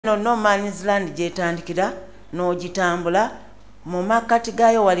No man's land gyetandikira n'ogitambula mu makkati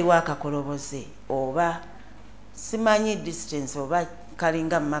gaayo waliwo akakoloboze oba simanyi distance oba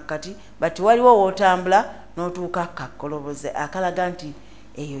kalinga mu makkati but waliwo wootambula n'otuuka kakoloboze akalaga nti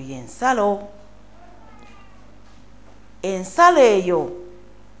eyo y'ensalo. Ensalo eyo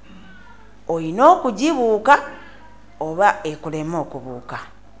oyina okugibuuka oba ekulema okubuuka.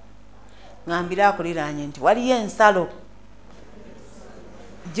 Ngambira akuliraanye nti waliyo ensalo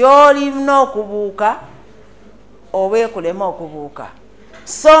gy'olina okubuuka oba ekulema okubuuka,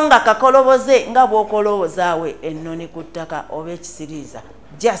 so nga kakoloboze nga bw'okolowozaawe ennoni ku ttaka oba ekisiriiza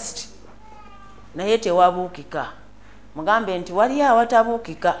just naye tewabuukika. Mugambe nti waliyo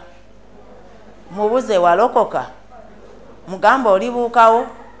awatabuukika, mubuze walokoka, mugambe olibuukawo,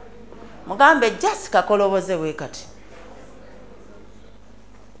 mugambe just kakoloboze bwe kati.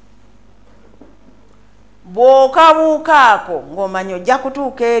 Bw'okabuukaako ng'omanya ojja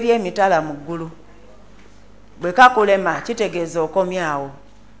kutuuka eri emitala mu ggulu. Bwe kakulema kitegeeza okomyawo.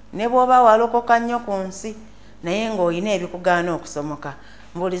 Ne bw'oba walokoka nnyo ku nsi naye ng'olina ebikugaana okusomoka,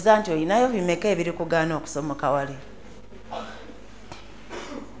 mbuuliza nti olinayo bimeka ebiri kugaana okusomoka wali?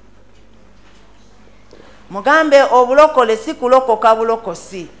 Mugambe obulokole si kulokoka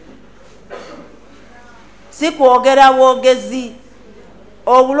bulokosi, si kwogera bwogezi.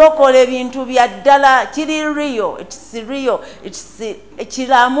 Obulokole bintu bya ddala, kiri real, it's real, it's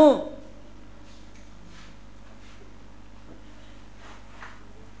kiramu.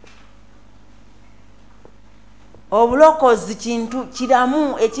 Obulokozi kintu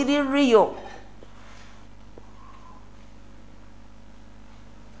kiramu ekiri real.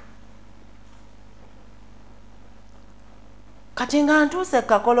 Kati nga ntuuse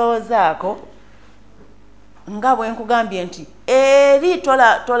kakoloozaako nga bwe nkugambye nti eri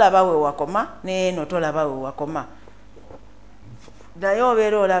tolaba we wakoma neeno tolaba we wakoma, naye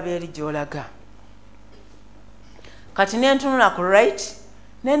obeera olaba eri gy'olaga. Kati nentunula ku right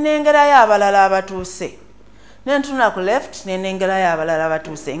nenengerayo abalala abatuuse, nentunula ku left nenengerayo abalala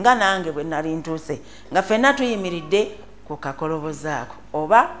abatuuse, nga nange bwe nali ntuuse, nga ffenna tuyimiridde ku kakolobozaako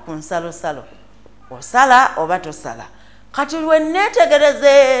oba ku nsalosalo, osala oba tosala. Kati lwe neetegereza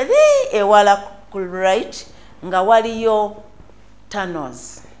eri ewala ku right nga waliyo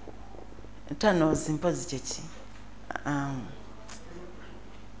tunnels. Tunnels mpozi kyeki?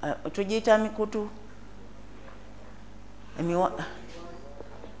 Tugiyita mikutu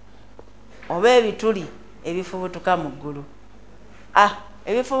oba ebituli ebifubutuka mu ggulu,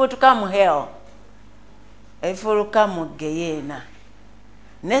 ebifubutuka mu hell, ebifubutuka mu geyeena.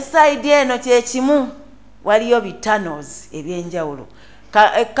 Ne side eno kyekimu waliyo bitunnels ebyenjawulo.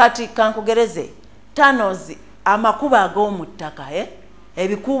 Kati kankugereze tunnels amakubo ag'omu ttaka,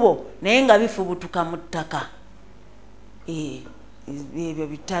 ebikubo naye nga bifubutuka mu ttaka. Ebyo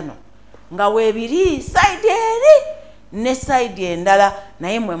bitano nga weebiri side eri ne side endala,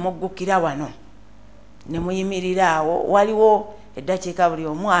 naye mwe muggukira wano ne muyimirira awo. Waliwo eddakiika buli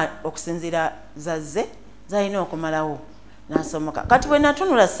omu okusinziira zazze zalina okumalawo n'asomoka. Kati bwe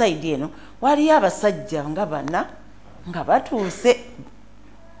natunula side eno waliyo abasajja nga bana nga batuuse.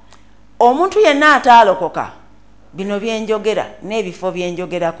 Omuntu yenna ataalokoka bino byenjogera n'ebifo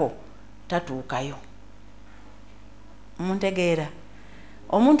byenjogerako tatuukayo. Muntegeera?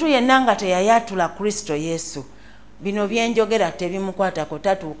 Omuntu yenna nga teyayatula Kristo Yesu bino byenjogera tebimukwatako,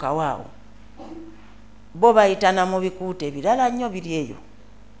 tatuukawo awo. Bo bayitana mu bikuuta ebirala nnyo biri eyo.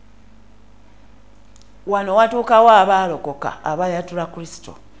 Wano watuukawo abaalokoka abayatula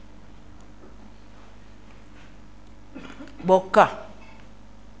Kristo bokka.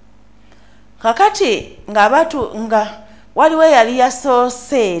 Kakati nga waliwo yali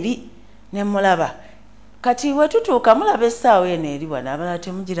yasoose eri ne mulaba. Kati we tutuuka mulaba essaawa eno eri wano, abalala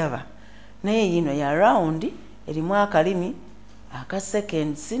temugiraba, naye yino ya round erimu akalimi aka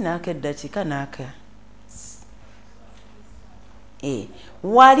seconds n'ak'eddakiika n'aka.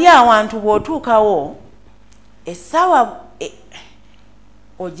 Wali awantu bw'otuukawo essaawa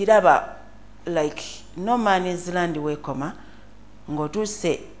ogiraba like no man's land wekoma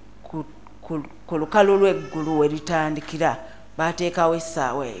ng'otuuse ku lukalu lw'eggulu we litandikira, baateekawo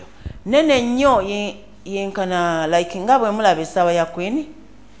essaawa eyo nene nnyo yenkana like nga bwe mulaba essaawa ya Queen,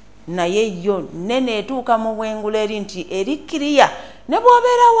 naye yo nene etuuka mu bwengulu eri nti eri clear, ne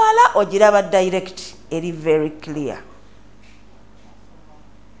bw'obeera wala ogiraba direct, eri very clear.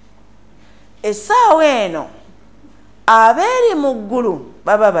 Essaawa eno abeeri mu ggulu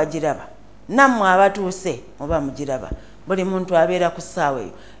baba bagiraba, nammwe abatuuse oba mugiraba, buli muntu abeera ku ssaawa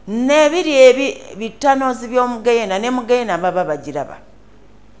eyo. Nebiri bitanozi by'omugeyeena ne mugeyeena baba bagiraba.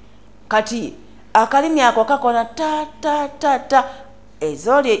 Kati akalimi ako kakola ta ta ta ta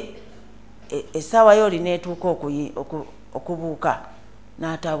ezoli essaawa yo lineetuuka okubuuka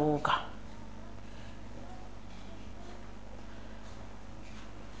n'atabuuka.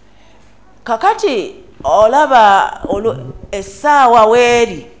 Kakati olaba essaawa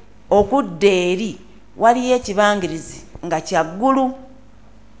weeri okudda eri waliyo ekibangirizi nga kyaggulu.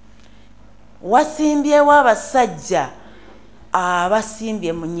 Wasimbyewo abasajja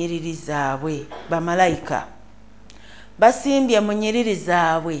abasimbye mu nnyiriri zaabwe, bamalayika basimbye mu nnyiriri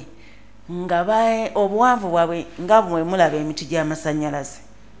zaabwe nga obuwanvu bwabwe nga bwe mulaba emiti gy'amasannyalaze,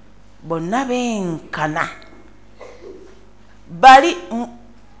 bonna benkana. Bali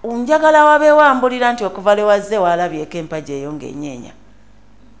njagala wabeewambulira nti okuva lwe wazze waalabyeko empagi eyo ng'enyeenya.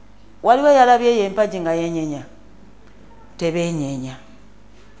 Waliwo yalabyeyo empagi nga yenyeenya? Tebeenyeenya,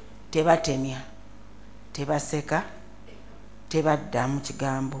 tebatemya, tebaseka, tebaddamu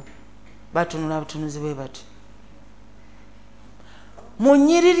kigambo, batunula butunuzi bwe bati. Mu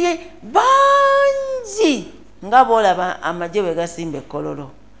nnyiriri bangi nga boolaba amagye bwe gasimba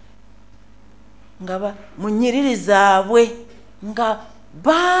ekkololo, nga mu nnyiriri zaabwe nga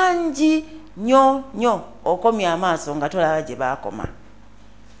bangi nnyo nnyo, okomya amaaso nga tolaba gye baakoma.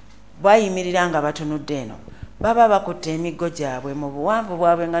 Bayimirira nga batunudde eno, baba bakutte emiggo gyabwe mu buwanvu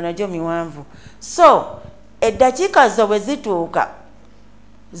bwabwe nga nagyo miwanvu. So eddakiika zo bwe zituuka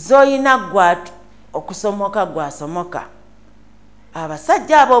z'olina okusomoka gwasomoka,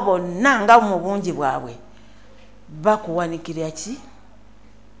 abasajja abo bonna nga mu bungi bwabwe bakuwanikira ki?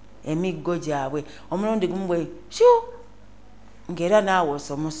 Emiggo gyabwe. Omulundi gumu bwe ng'era naawe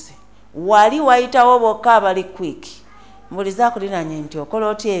osomose. Wali wayitawo bokka abali quick. Mbuliza kulinanye nti okola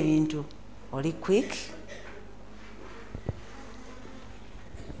otya ebintu? Oli quick?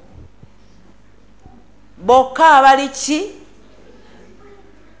 Bokka abali ki?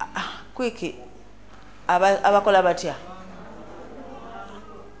 Quick. Abakola batya?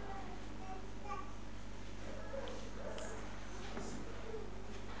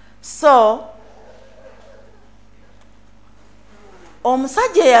 So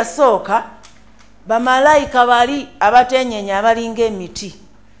omusajja eyasooka, bamalayika bali abatenyeenya abalinga emiti.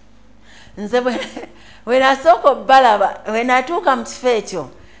 Nze bwe nasooka obbalaba, bwe natuuka mu kifo ekyo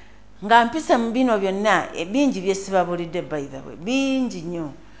nga mpise mu bino byonna, bingi bye sibabulidde by the way, bingi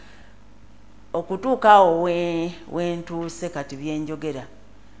nnyo okutuuka awo we ntuuse kati bye njogera,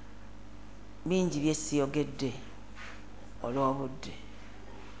 bingi bye siyogedde olw'obudde.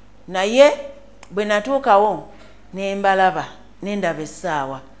 Naye bwe natuukawo ne mbalaba, ne ndaba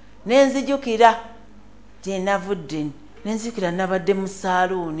essaawa, ne nzijukira gye navudde, ne nzijukira nabadde mu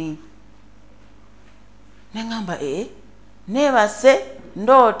saaluuni. Ne ngamba neebase,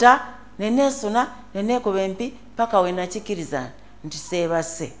 ndoota, ne neesuna, ne neekuba empi paka we nakikiriza nti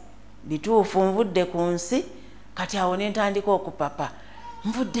seebase. Bituufu nvudde ku nsi, kati awo ne ntandika okupapa.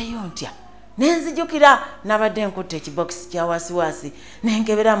 Nvuddeyo ntya? Ne nzijukira nabadde nkutte ekibokisi kya wasiwasi, ne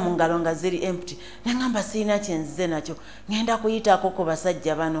nkebera mu ngalo nga ziri empty. Ne ngamba sirina kye nzize nakyo, ngenda kuyitaako ku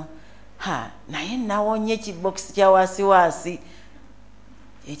basajja bano. Naye nawonye ekibokisi kya wasiwasi,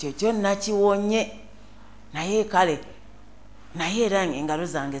 ekyo kyo nakiwonye. Naye kale, naye era engalo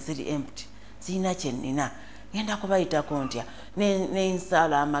zange ziri empty, sirina kye nnina. Ngenda kubayitako ntya? Ne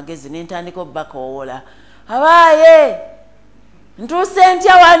nsala amagezi, ne ntandika obbakoowola. Abaaye, ntuuse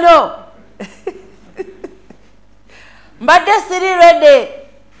ntya wano? Mbadde siri ready.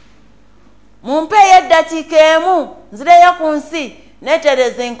 Mumpeeyo eddakiika emu nzireyo ku nsi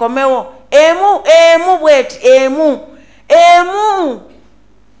neetereze nkomewo. Emu bweti, emu.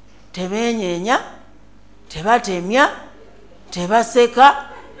 Tebeenyeenya, tebatemya, tebaseka,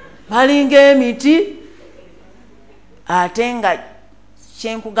 balinga emiti. Ate nga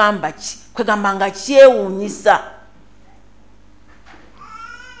kyenkugamba kwegamba nga kyewuunyisa.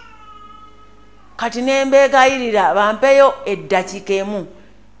 Kati ne mbeegayirira bampeeyo eddakiika emu.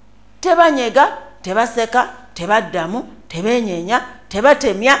 Tebanyega, tebaseka, tebaddamu, tebeenyeenya,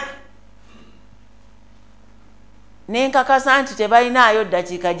 tebatemya. Ne nkakasa nti tebalinaayo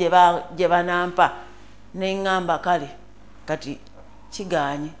ddakiika gye banampa. Ne ngamba kale kati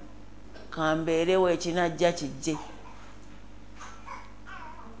kigaanye, kambeerewo ekinajja kijje.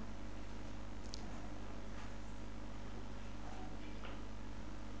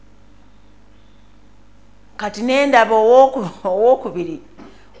 Kati nendaba owokubiri,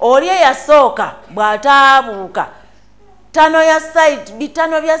 oli eyasooka bw'ataabuuka,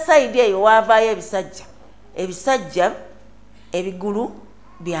 bitano bya sayidi eyo waavaayo ebisajja ebigulu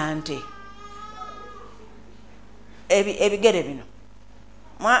bya nte, ebigere bino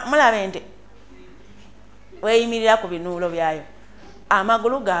mulaba ente weeyimirira ku binuulo byayo,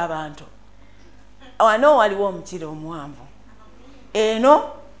 amagulu g'abantu. Wano waliwo omukira omuwanvu, eno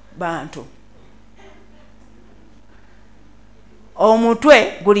bantu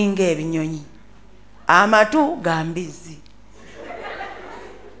omutwe gulinga ebinyonyi amatu gambizi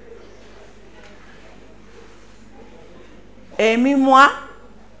emimwa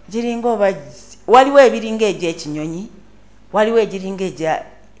giringa oba waliwo ebiringa egy'ekinyonyi waliwo egiringa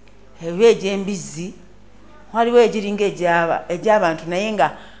egy'embizi waliwo egiringa egy'abantu naye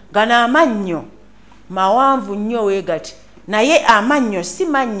nga gano amannyo mawanvu nnyo weegati naye amannyo si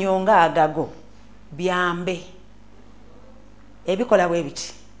mannyo nga agago byambe ebikola bwe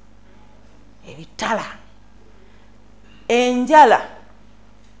biti ebitala enjala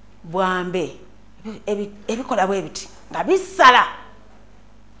bwambe ebikola bwe biti nga bisala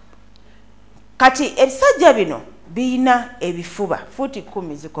kati ebisajja bino biyina ebifuba fuuti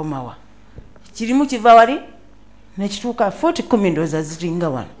 10 zikomawa kirimu kiva wali nekituuka fuuti 10 ndooza ziringa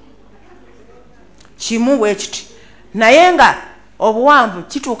wano kimu bwe kiti naye nga obuwanvu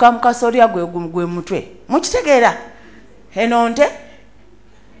kituuka mu kasolya gwe mutwe mukitegeera eno nte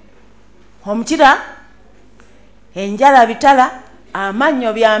omukira enjala bitala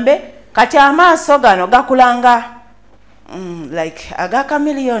amannyo byambe kati amaaso gano gakulanga like aga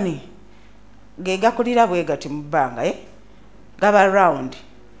kamiliyoni ge gakulira bwe gati mu bbanga gaba round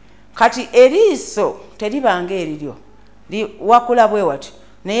kati eriiso teribanga eriryo wakula bwe wati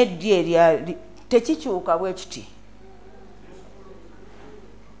naye ddi tekikyuka bwe kiti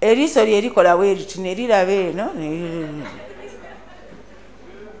eriiso lyerikola bwe riti neriraba eno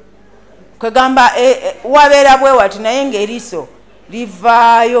kwegamba wabeera bwe wati naye ng'eriiso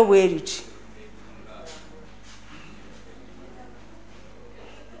livaayo bwe riti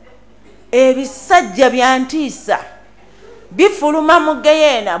ebisajja byantiisa bifuluma mu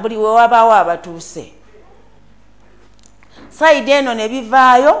geyeena buli we wabaawo abatuuse sayidi eno ne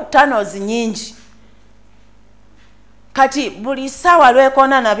bivaayo tanozi nyingi kati buli ssaawa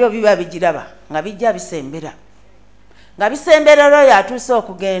lwekona nabyo biba bigiraba nga bijja bisembera nga bisemberera oyo atuuse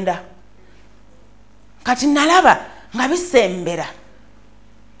okugenda kati nalaba nga bisembera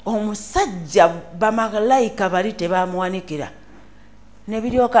omusajja bamalayika bali tebamuwanikira ne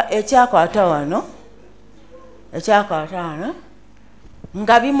biryoka ekyakwata wano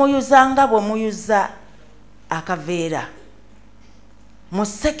nga bimuyuza nga bwe muyuza akaveera mu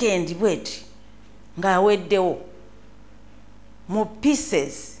sekendi bweti ng'aweddewo mu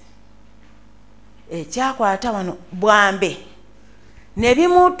pieces ekyakwata wano bwambe ne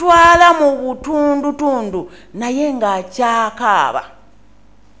bimutwala mu butundutundu naye ng'akyakaaba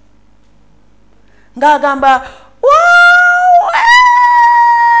ng'agamba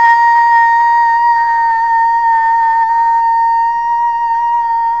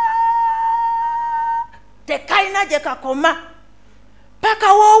tekalina gye kakoma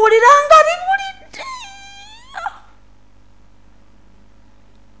paka woowulira nga bibulidde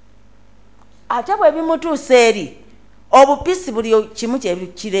ate bwe bimutuusa eri obupisi buli kimu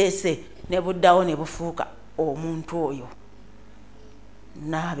kyekireese ne buddawo ne bufuuka omuntu oyo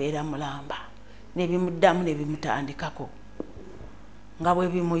n'abeera mulamba ne bimuddamu ne bimutandikako nga bwe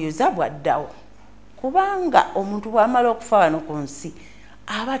bimuyuza bwaddawo kubanga omuntu bw'amala okufa wano ku nsi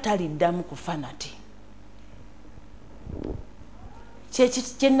aba taliddamu kufa nate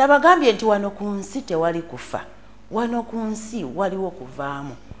kye nabagambye nti wano ku nsi tewali kufa wano ku nsi waliwo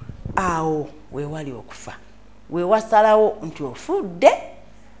kuvaamu awo we wali okufa we wasalawo nti ofudde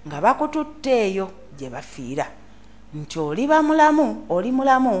nga bakututte eyo gye bafiira nti oli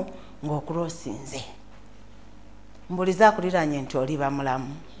mulamu ng'okuloosinze mbuliza akuliranye nti oli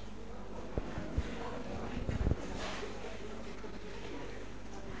bamulamu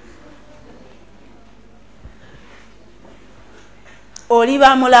oli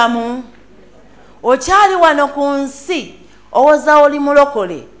bamulamu okyali wano ku nsi owoza oli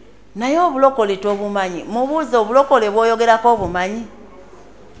mulokole naye obulokole tobumanyi mubuuze obulokole bw'oyogerako obumanyi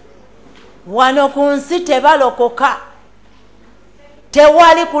wano ku nsi tebalokoka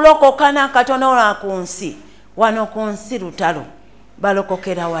tewali kulokoka n'akatono na ku nsi wano ku nsi lutalo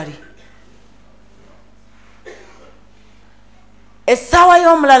balokokera wali essaawa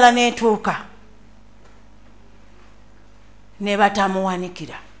y'omulala n'etuuka ne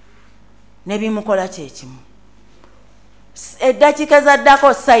batamuwanikira ne bimukola kyekimu eddakiika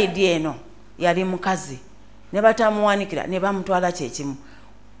ezaddako sayidi eno yali mukazi ne batamuwanikira ne bamutwala kyekimu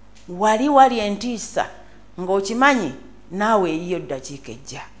wali entiisa ng'okimanyi naawe eyiyo ddakiika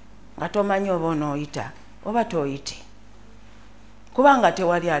ejja nga tomanyi oba onooyita oba tooyite kubanga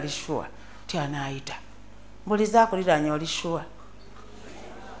tewali ali shuwa ti anaayita mbuliza akuliranye oli shuwa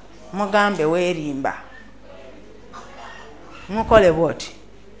mugambe weerimba mukole bwoti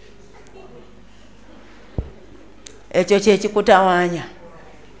ekyo kyekikutawaanya.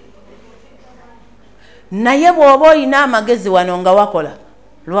 Naye bw'oba olina amagezi wano nga wakola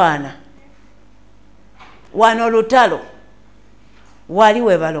lwana wano lutalo wali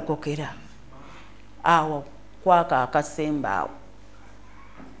we balokokera awo kwaka akasemba awo.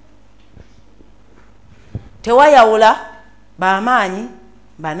 Tewayawula bamaanyi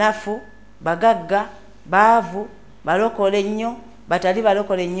banafu bagagga baavu balokole ennyo batali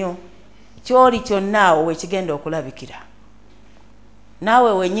balokole nnyo, kyoli kyonna awo wekigenda okulabikira.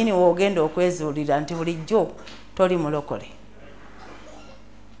 Naawe wennyini woogenda okwezuulira nti bulijjo toli mulokole.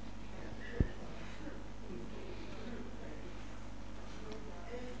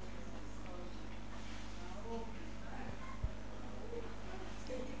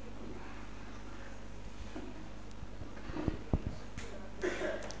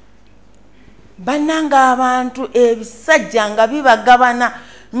 Bannanga abantu ebisajja nga bibagabana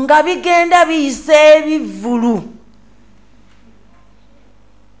nga bigenda biyisa ebivulu.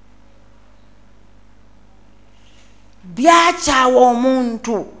 Byakyawa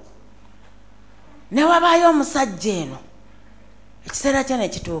omuntu. Ne wabaayo omusajja eno ekiseera kye ne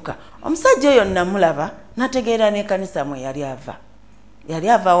kituuka. Omusajja oyo namulaba nategeera n'ekkanisa mwe yali ava. Yali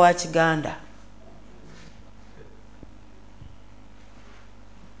ava wa Kiganda.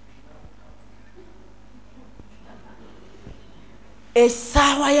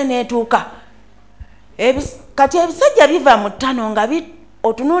 Essaawa ye neetuuka. Kati ebisajja biva mu ttano nga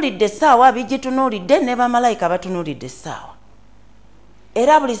otunuulidde essaawa bigitunuulidde ne bamalayika batunuulidde essaawa.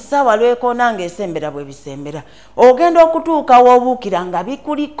 Era buli ssaawa lwekoona ng'esembera bwe bisembera. Ogenda okutuuka w'obuukira nga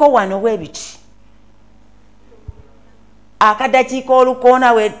bikuliko wano bwe biti. Akadakiika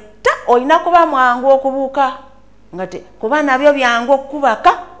olukoona wetta olina kuba mwangu okubuuka. Kuba nabyo byangu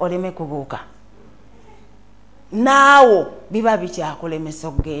okubaka oleme kubuuka. Naawo biba bikyakulemesa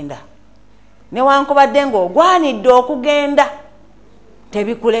okugenda. Newankubadde ng'ogwanidde okugenda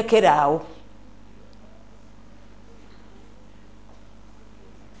tebikulekeraawo.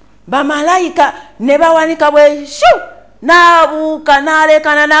 Bamalayika ne bawanika bwe shu n'abuuka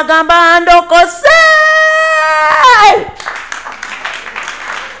n'alekana n'agamba ndokose.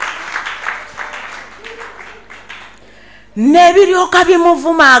 Ne biryoka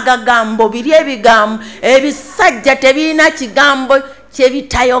bimuvuma agagambo biri ebigambo ebisajja tebirina kigambo kye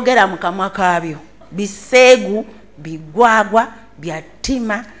bitayogera mu kamwa kaabyo. Biseegu, bigwagwa,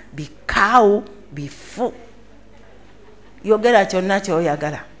 byattima, bikaawu, bifu. Yogera kyonna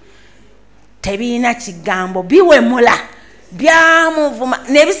ky'oyagala. Tebirina kigambo biwemula byamuvuma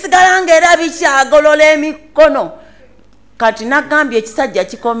ne bisigala ng'era bikyagolola emikono. Kati nagambye ekisajja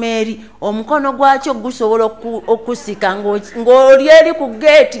kikomeeri omukono gwakyo gusobola okusika ng'oli eri ku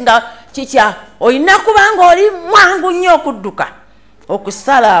geeti nga kikya olina kuba ng'oli mwangu nnyo okudduka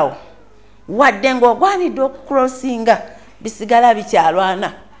okusalaawo wadde ng'ogwanidde okukulosinga bisigala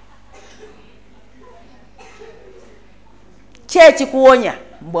bikyalwana. Kyekikuwonya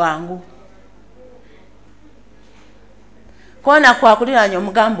bwangu. Koona kwakuliranya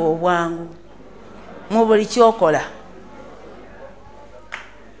omugamba obwangu mu buli kyokola.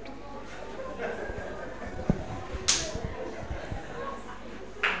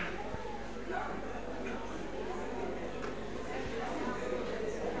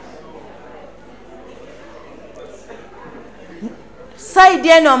 Saidi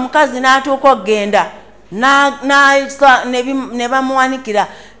eno omukazi n'atuuka okugenda ne bamuwanikira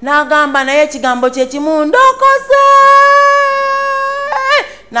n'agamba naye ekigambo kye kimu ndokose.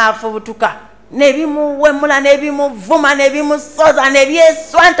 N'afubutuka ne bimuwemula ne bimuvuma ne bimusoza ne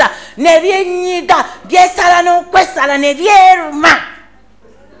byeswanta ne byenyiga byesala n'okwesala ne byeruma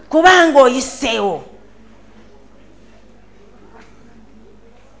kubanga oyiseewo.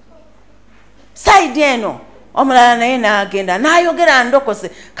 Saidi eno omulala naye n'agenda n'ayogera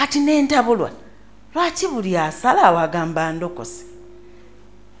ndokose. Kati n'entabulwa lwaki buli asala wagamba ndokose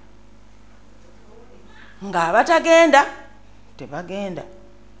ng'abatagenda tebagenda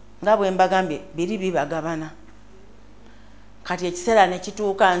nga bwe mbagambye biri bibagabana. Kati ekiseera ne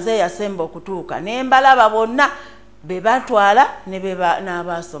kituuka nze yasemba okutuuka ne mbalaba bonna be batwala ne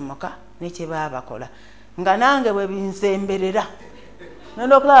n'abaasomoka ne kye baabakola nga nange bwe binsemberera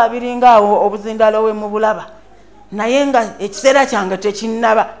nenda okulaba biringa awo obuzindalo we mu bulaba naye nga ekiseera kyange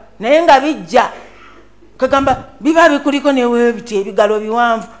tekinnaba naye nga bijja kagamba biba bikuliko newe biti ebigalo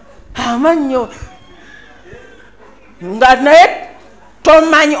biwanvu amannyo nga naye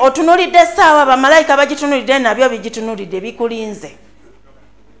tomanyi otunulidde essaawa bamalayika bagitunulidde nabyo bigitunulidde bikulinze.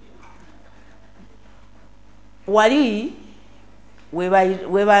 Wali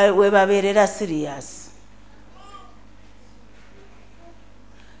we babeerera serious.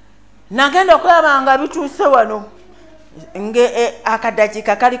 Nagenda okulaba nga bituuse wano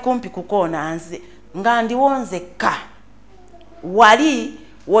akadakika kali kumpi kukoona nze nga ndiwo nzekka wali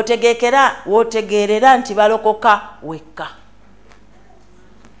wotegeerera nti balokoka wekka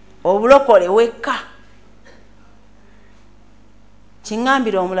obulokole wekka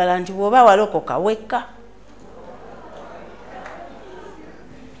kiŋŋambira omulala nti bw'oba walokoka wekka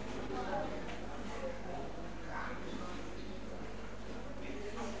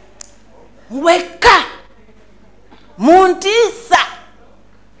wekka muntiisa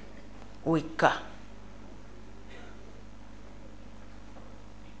wekka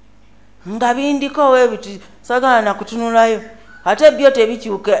nga bindiko webiti sagala nakutunulayo ate byo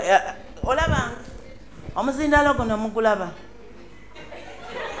tebikyuka olaba omuzindalo guno mugulaba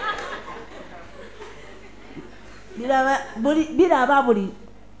biraba buli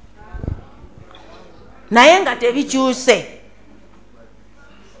naye nga tebikyuse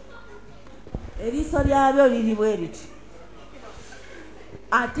eriiso lyabyo liri bwe riti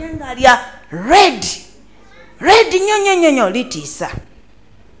ate nga lya red nyonyonyonyo litiisa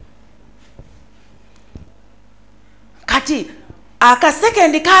kati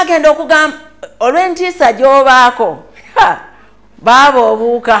akasekendi kagenda okugamba olw'entiisa gy'obaako baaba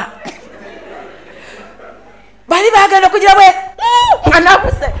obuuka bali bagenda okugira bwe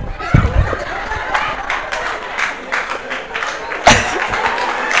anabuse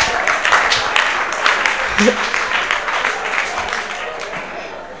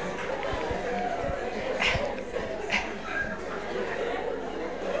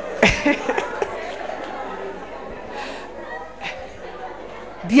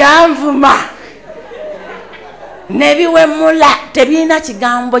byanvuma nebiwemula tebirina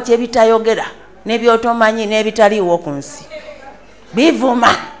kigambo kyebitayogera nebyotomanyi nebitaliiwo ku nsi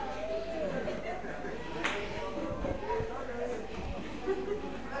bivuma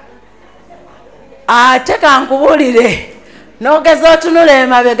ate kankubulire nogeza otunula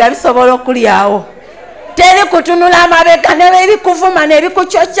emabega bisobola okulyawo teri kutunula amabega nebikuvuma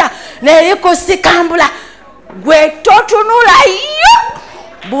nebikucyoca nebikusikambula gwe totunulayo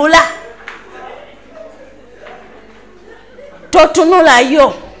bula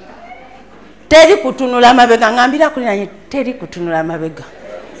totunulayo teri kutunula mabega ngambira kuli nanye teri kutunula mabega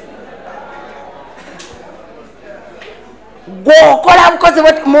gwokola bukozi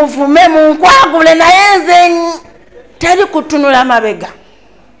muvume munkwagule naye nze teri kutunula mabega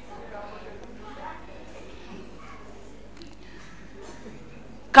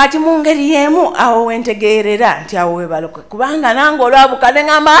kati mu ngeri y'emu awo wentegeerera nti awo webalokoka kubanga nange olwabuka ne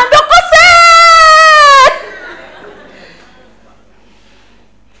ngamba ndokose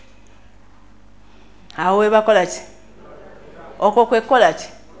awo webakola ki okwo kwekola ki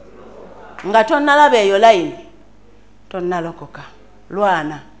nga tonnalaba eyo layini tonnalokoka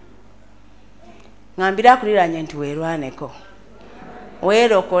lwana ngambira kuliranye nti weerwaneko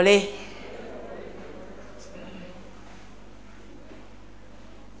weerokole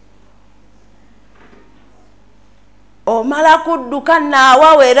omala kudduka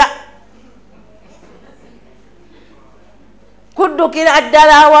naawawera kuddukira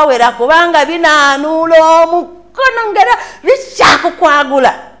ddala awawera kubanga binaanuula omukono ngera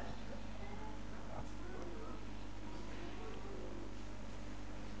bikyakukwagula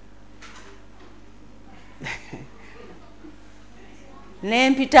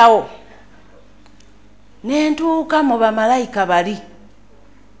nempitawo nentuuka mu bamalayika bali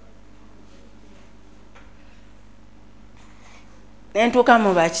nentuuka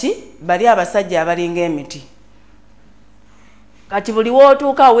mu baki bali abasajja abalinga emiti kati buli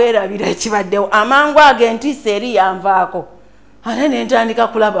wootuuka weerabira ekibaddewo amangu ago entiisa eri yanvaako ate nentandika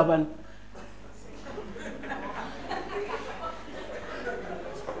kulaba bano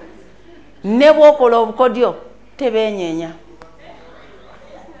ne bwokola obukodyo tebeenyeenya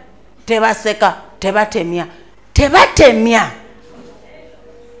tebaseka tebatemya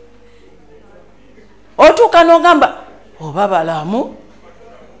otuuka n'ogamba oba balamu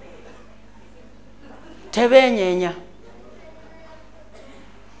tebeenyeenya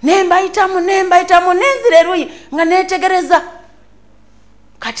nembayitamu nenzira eruyi nga netegereza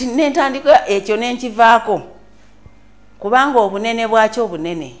kati nentandika ekyo nenkivaako kubanga obunene bwakyo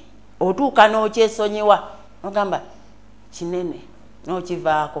obunene otuuka n'okyesonyiwa nogamba kinene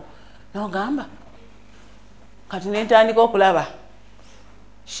n'okivaako nogamba kati nentandika okulaba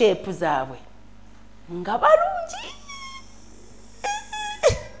sheepu zaabwe nga balungi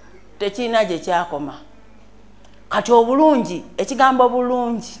tekirina gye kyakoma kati obulungi ekigambo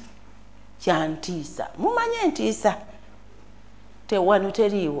bulungi kyantiisa mumanye entiisa tewano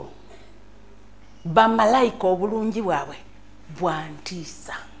teriiwo bamalayika obulungi bwabwe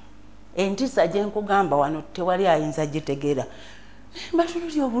bwantiisa entisa gye nkugamba wano tewali ayinza gitegeera.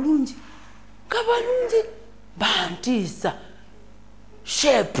 Batunulira obulungi nga balungi bantiisa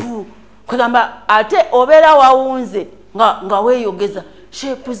shepu kugamba ate obeera wawunze nga weeyogeza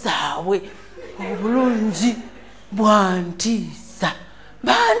shepu zaabwe obulungi bwantiisa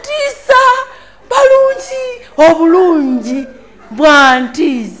bantiisa balungi obulungi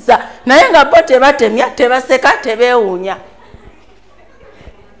bwantiisa naye nga bo tebatemya tebaseka tebeewuunya.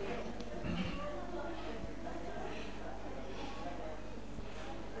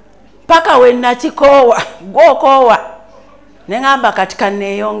 Paka we nakikoowa gwokoowa ne ngamba kati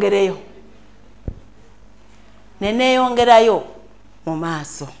kanneeyongereyo ne neeyongerayo mu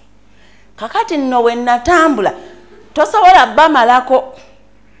maaso. Kakati nno we natambula tosobola bamalako.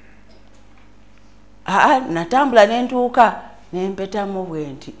 Natambula ne ntuuka ne mpetamu bwe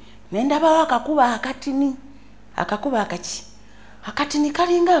nti ne ndabawo akakuba akatini. Akakuba akatini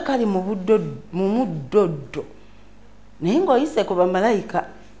kalinga akali mu muddoddo naye ng'oyise ku bamalayika.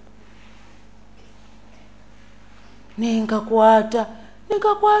 Nenkakwata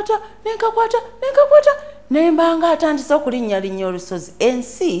nembanga atandise okulinnya olusozi.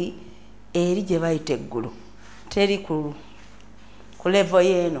 Ensi eri gye bayita eggulu teri ku levo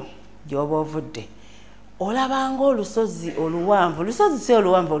yeeno gy'oba ovudde. Olabanga olusozi oluwanvu. Olusozi si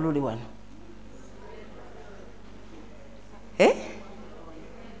oluwanvu oluli wano.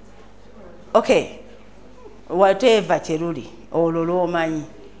 Okay, whatever kyeruli olwo lw'omanyi.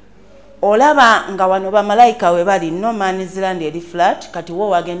 Olaba nga wano bamalayika we bali no man's land eri flat. Kati wo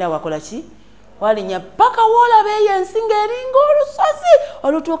wagenda wakola ki? Walinya paka wolaba eyo ensi ng'eringa olusozi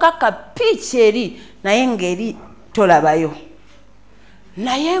olutuuka kapiiki eri naye ng'eri tolabayo.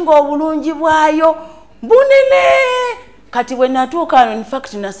 Naye ng'obulungi bwayo bunene. Kati bwe natuuka wano in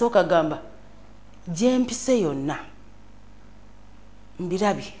fact nasooka gamba gye mpise yonna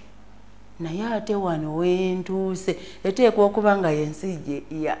mbirabye. Naye ate wano wentuuse eteekwa okuba nga yensi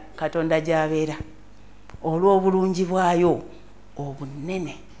ya Katonda gy'abeera olw'obulungi bwayo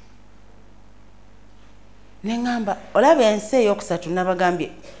obunene. Ne ngamba olaba ensi ey'okusatu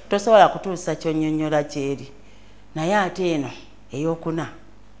nabagambye tosobola kutuusa kyonnyonnyola kyeri. Naye ate eno ey'okuna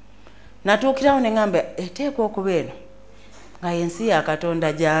natuukirawo ne ngamba eteekwa okuba eno nga yensi ya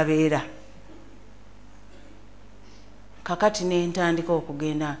Katonda gy'abeera. Kakati ne ntandika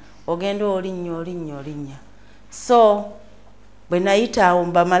okugenda ogenda olinnya. So bwe nayita awo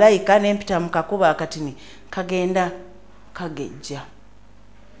bamalayika ne mpita mu kakuba akatini kagenda kagejja.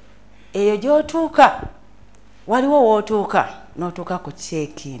 Eyo gy'otuuka waliwo w'otuuka n'otuuka ku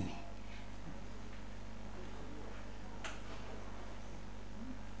check-in.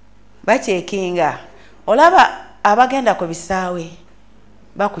 Bacekinga. Olaba abagenda ku bisaawe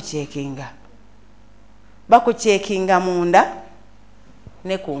bakucekinga munda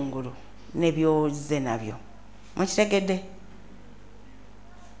ne kungulu ne byoze nabyo. Mukitegedde?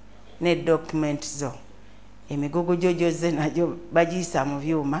 Ne document zo. Emigugu gyoze najyo bagiisa mu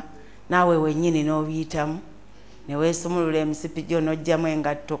byuma naawe wennyini n'obiyitamu ne weesumulula emisipi gyo n'ojjamu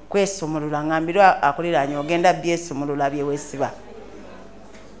engatto kwesumulula. Ngambirwa akuliraanye ogenda byesumulula bye weesiba.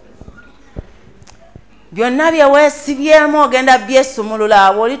 Byonna bye weesibyemu ogenda byesumulula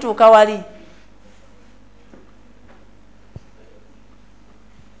awo olituuka wali.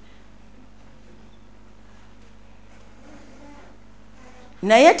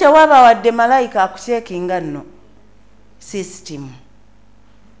 Naye tewaba wadde malayika akucekinga nno. System.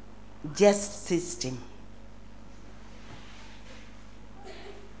 Just system.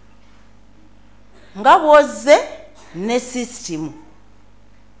 Nga bw'ozze ne system.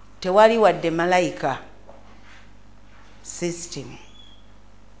 Tewali wadde malayika. System.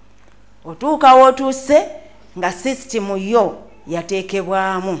 Otuuka w'otuuse nga system yo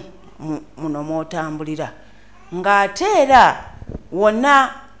yateekebwamu muno mw'otambulira. Ng'ate era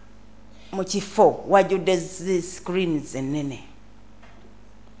wonna mu kifo wajjudde zi screens ennene.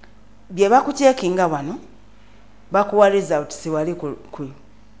 Bye bakucekinga wano bakuwa results wali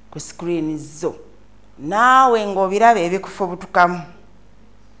ku screens zo. Naawe ng'obiraba ebikufubutukamu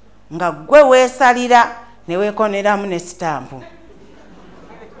nga gwe weesalira ne weekoneramu ne stampu.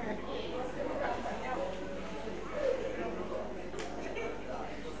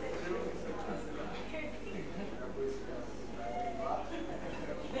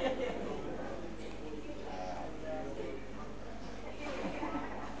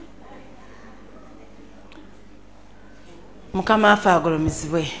 Mukama afa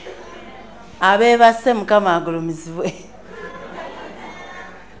agulumizibwe. Abeebase Mukama agulumizibwe.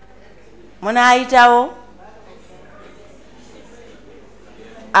 Munaayitawo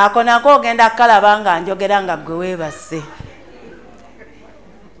ako nako ogenda kalaba nga njogera nga gwe weebase.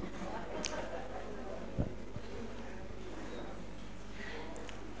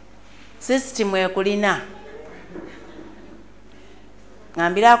 system ekulina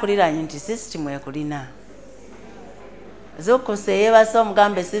ngambira akuliranye nti system ekulina zokose yebase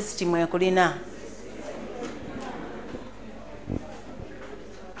omugambe system ekulina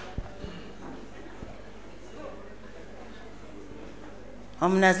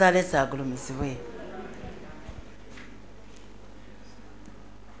omunazalesi agulumizibwe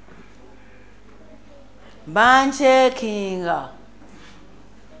banchekinga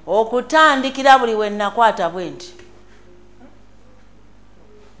okutandikira buli we nakwata bwenti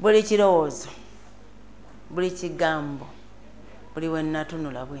buli kirowoozo buli kigambo buli we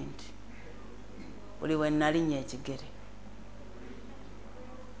natunula bwenti buli we nalinya ekigere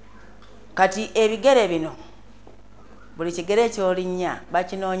kati ebigere bino buli kigere ky'olinnya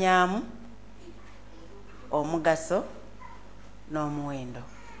bakinoonyaamu omugaso n'omuwendo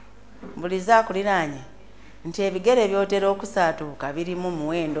mbuliza akuliraanye nti ebigere byotera okusaatuuka birimu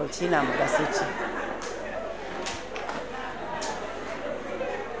muwendo kina mugaso ki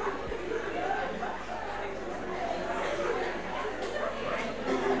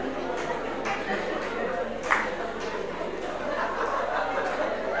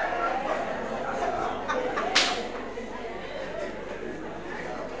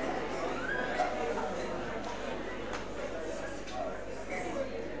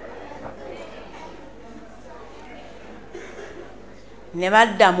ne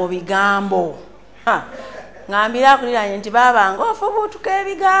badda mu bigambo ngambira akuliranye nti babanga ofubuutuka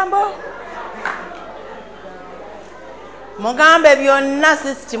ebigambo mugambe byonna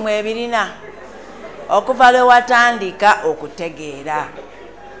system ebirina okuva lwe watandika okutegeera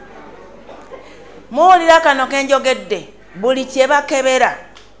muwulira kano kenjogedde buli kye bakebera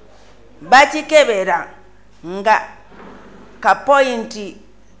bakikebera nga kapointi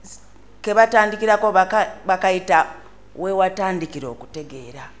ke batandikirako bakayita we watandikira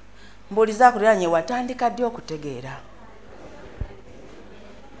okutegeera mbuliza akuliranye watandika ddi okutegeera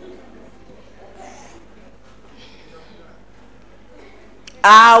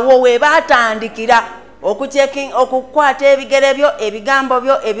awo we batandikira okukwata ebigere byo ebigambo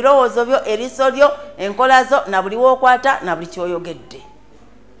byo ebirowoozo byo eriso lyo enkola zo na buli wookwata na buli kyoyogedde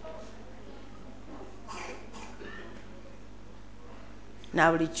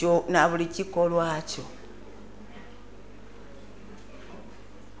na buli kikolwa kyo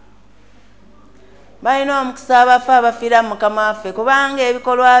balina omukisa abafa abafiira mukama waffe kubanga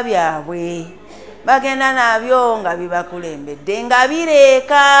ebikolwa byabwe bagenda nabyo nga bibakulembedde nga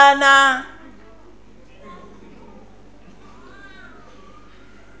bireekaana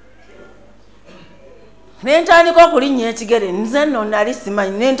nentandika okulinnya ekigere nze nno nali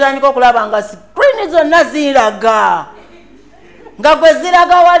simanyi nentandika okulaba nga sikrini zonna ziraga nga gwe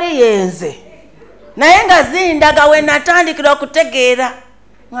ziraga wali yenze naye nga zindaga we natandikira okutegeera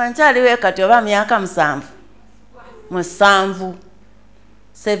nga nkyaliwo kati oba myaka 7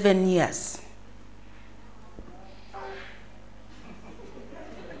 years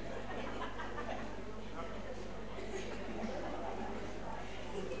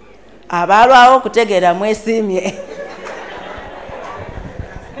abalwawo okutegeera mwesiimye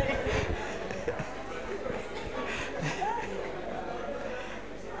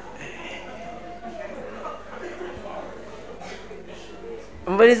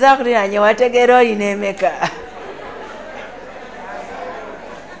mbuliza akuliranye wategeera olina emeka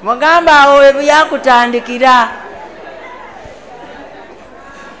mugamba awo we byakutandikira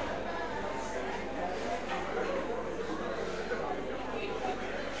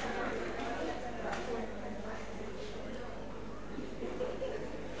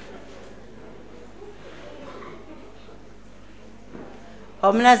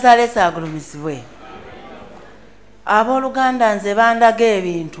omunazalesi agulumizibwe abooluganda nze bandaga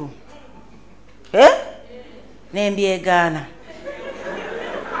ebintu nembyegaana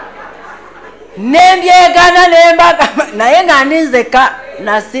nembaga naye nga ndinzeka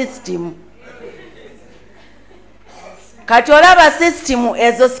na system kati olaba system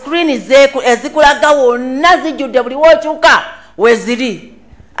ezo screen ezikulaga wonna zijjudde buli wokyuka weziri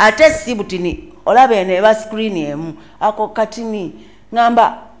ate si butini olaba eno eba screen emu ako katini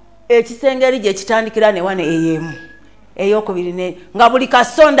ngamba ekisengeri gye kitandikira ne wane eyemu eyokubiri nga buli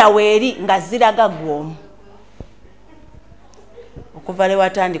kasonda weeri nga ziraga gwomu okuva le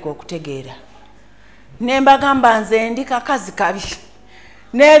watandika okutegeera nembagamba nze ndi kakazi kabi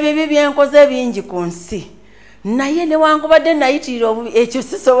n'ebibi byenkoze bingi ku nsi naye newankubadde nayitirira obubi ekyo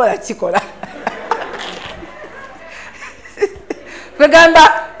sisobola kikola kwegamba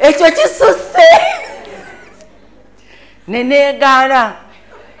ekyo kisusse neneegaana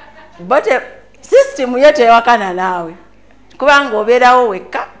bote system ye tewakana naawe kubanga obeerawo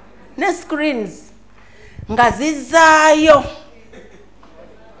wekka ne screens nga zizaayo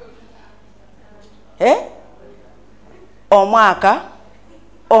omwaka,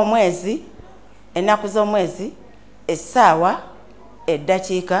 omwezi, ennaku z'omwezi, essaawa,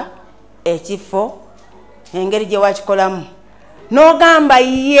 eddakiika, ekifo, engeri gye wakikolamu, n'ogamba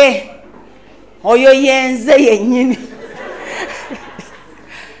ye oyo yenze yennyini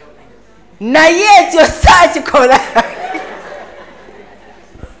naye ekyo saakikola.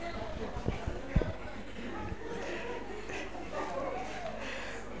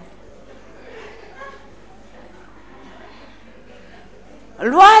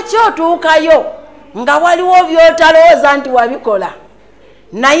 Lwaki otuukayo nga waliwo byotalowooza nti wabikola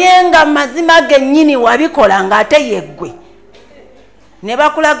naye nga mazima gennyini wabikola ng'ate yeggwe? Ne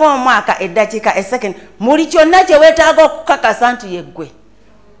bakulaga omwaka, eddakiika, essekeni, muli kyonna kye weetaaga okukakasa nti yeggwe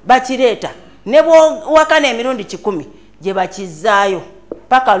bakireeta. Ne bw'owakana emirundi 10 gye bakizaayo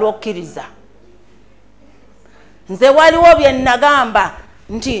paka lw'okkiriza. Nze waliwo bye nagamba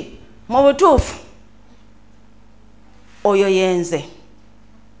nti mu butuufu oyo yenze.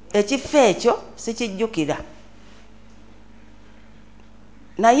 Ekifo ekyo sikijjukira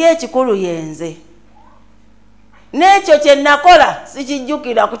naye ekikulu yenze. N'ekyo kye nakola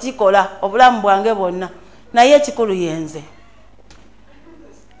sikijjukira kukikola obulamu bwange bwonna naye ekikulu yenze.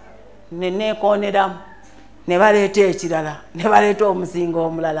 Ne neekooneramu ne baleeta ekirala, ne baleeta omuzingo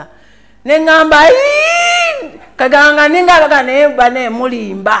omulala, ne ŋŋamba kaganga ningabaga naye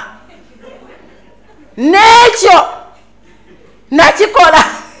baneemulimba. N'ekyo nakikola.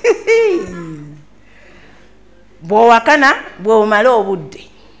 Bw'owakana bw'omala obudde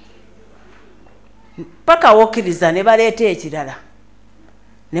paka wokkiriza ne baleeta ekirala,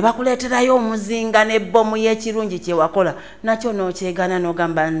 ne bakuleeterayo omuzinga n'ebbomu y'ekirungi kye wakola, nakyo n'okyegana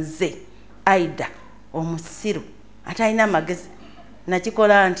n'ogamba nze Aidah omusiru atalina magezi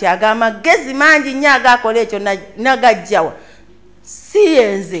nakikola nti ag'amagezi mangi nnyo agaakola ekyo nagajjawa. Si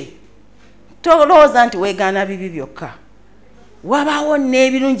yenze. Tolowooza nti weegaana bibi byokka. Wabaawo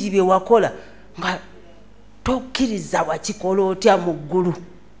n'ebirungi bye wakola nga tokkiriza wakikola otya mu ggulu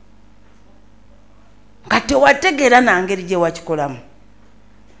nga tewategeera na ngeri gye wakikolamu,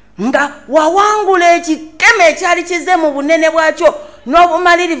 nga wawangula ekikeme ekyali kize mu bunene bwakyo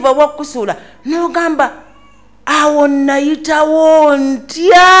n'obumalirivu obw'okusuula, n'ogamba awo nayitawo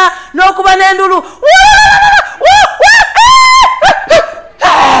ntya, n'okuba n'endulu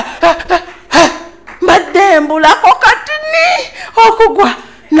mbadde mbulako katini okugwa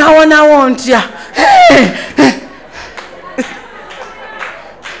nawonawo ntya.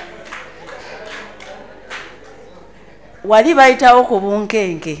 Wali bayitawo ku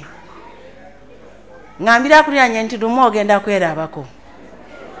bunkenke ngambira kuliranye nti lumu ogenda kwerabako.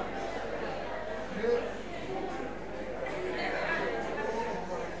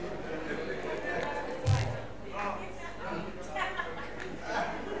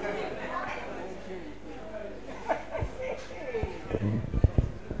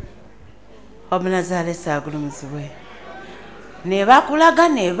 Omunazaale saagulumizibwe. Ne bakulaga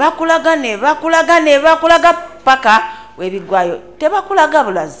paka webigwayo. Tebakulaga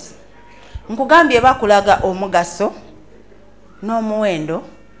bulazi. Nkugambye bakulaga omugaso n'omuwendo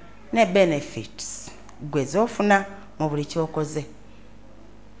ne benefits gwe zofuna mu buli kyokoze.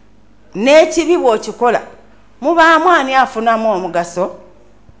 N'ekibi bw'okikola mubaamu ani afunamu omugaso,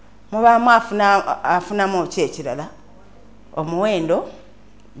 mubaamu afunamu ki ekirala, omuwendo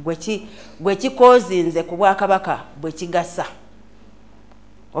gwe kikozinze ku Bwakabaka bwe kigasa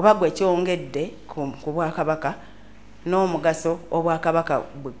oba gwe kyongedde ku Bwakabaka, n'omugaso Obwakabaka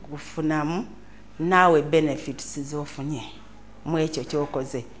bwe gufunamu naawe benefits z'ofunye mu ekyo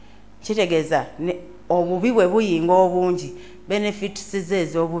kyokoze. Kitegeeza obubi bwe buyinga obungi, benefits ze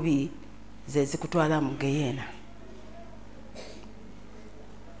ez'obubi ze zikutwala mu geyeena.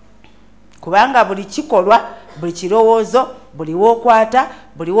 Kubanga buli kikolwa, buli kirowoozo, buli wookwata,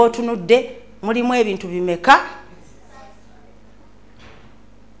 buli wootunudde mulimu ebintu bimeka?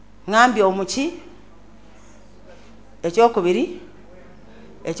 Ngambye omuki, ekyokubiri,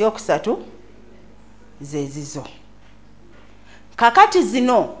 ekyokusatu, zezizo. Kakati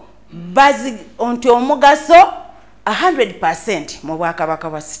zino nti omugaso 100% mu Bwakabaka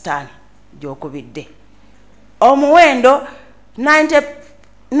bwa Sitaani gyokubidde. Omuwendo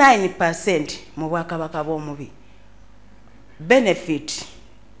 99% mu Bwakabaka bw'omubi. Benefit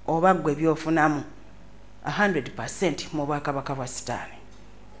oba gwe byofunamu 100% mu Bwakabaka bwa Sitaani.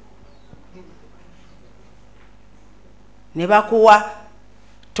 Ne bakuwa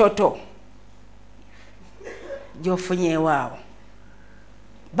toto gyofunyeewaawo.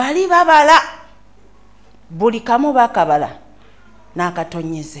 Bali babala buli kamu bakabala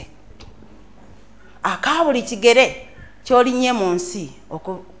n'akatonyeze aka buli kigere kyolinnye mu nsi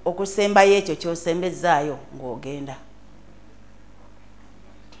okusembayo ekyo kyosembezaayo ng'ogenda.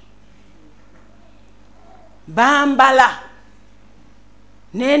 Bambala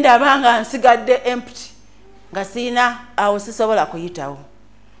nendaba nga nsigadde empty nga siina awo sisobola kuyitawo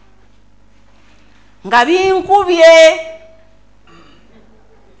nga binkubye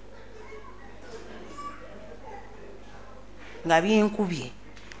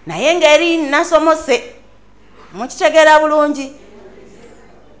naye ngeri nasomose mukitegeera bulungi.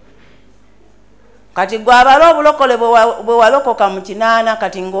 Kati gwe abala obulokole bwe walokoka mu 8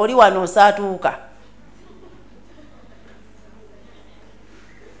 kati ng'oli wano osaatuuka.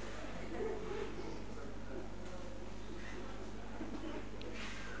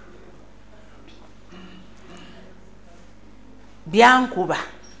 Byankuba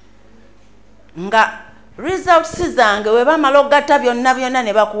nga results zange we bamala ogatta byonna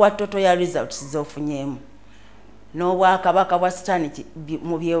ne bakuwa toto ya results z'ofunyeemu. N'obwakabaka bwa Sitaani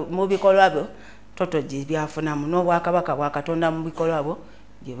mu bikolwa byo toto gye byafunamu, n'obwakabaka bwa Katonda mu bikolwa byo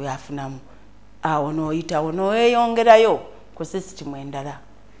gye byafunamu. Awo n'oyitawo n'oyeyongerayo ku sisitimu endala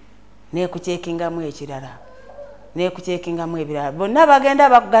n'ekucekingamu ekirala n'ekucekingamu ebirala. Bonna bagenda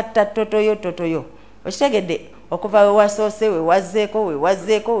bagatta totoyo. Okitegedde okuva we wasoose we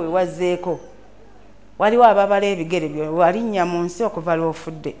wazzeeko. Waliwo ababala ebigere byo walinnya mu nsi okuva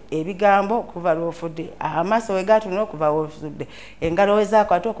lw'ofudde, ebigambo okuva lw'ofudde, amaaso we gaatuna okuva lw'ofudde, engalo we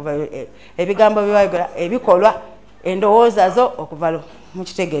zaakwata okuva ebigambo bye wayogera, ebikolwa endowooza zo okuva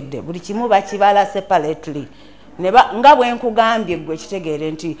mukitegedde. Buli kimu bakibala separately. Nga bwe nkugambye gwe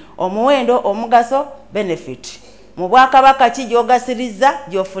kitegeere nti omuwendo omugaso benefit mu bwakabaka ki gy'ogasiriza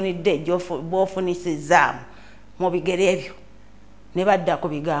gy'ofunidde bw'ofunisizaamu mu bigere ebyo ne badda ku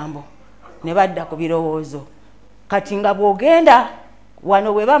bigambo ne badda ku birowoozo. Kati nga bw'ogenda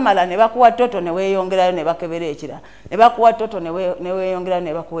wano we bamala ne bakuwa toto ne weeyongerayo ne bakebera ekirala, ne bakuwa toto ne weeyongerayo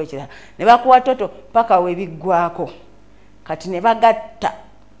ne bakuwa ekirala, ne bakuwa toto paka we biggwako. Kati ne bagatta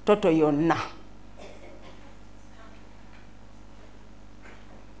toto yonna.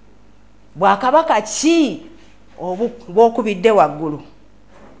 Bwakabaka ki bw'okubidde waggulu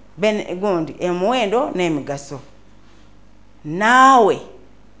gundi emuwendo n'emigaso, naawe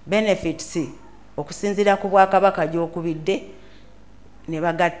benefits okusinziira ku bwakabaka gy'okubidde ne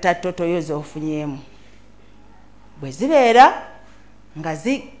bagatta totoyo z'ofunyeemu. Bwe zibeera nga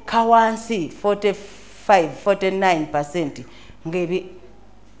zikka wansi 45-49% ng'ebi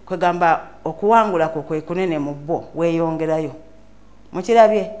kwegamba okuwangulako kwe kunene mu bbo weeyongerayo.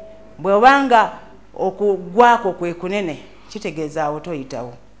 Mukirabye? Bwe obanga okugwako kwe kunene kitegeeza awo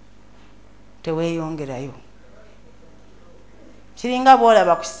toyitawo, teweeyongerayo. Kiringa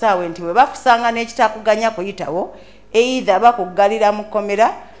bw'olaba ku kisaawe nti we bakusanga n'ekitakuganya kuyitawo, either bakuggalira mu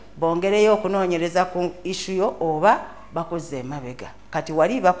kkomera bongereyo okunoonyereza ku issue yo oba bakuzza emabega. Kati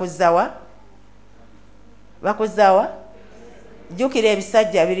wali bakuzzawa? Jjukira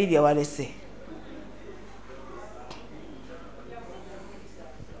ebisajja biri bye walese.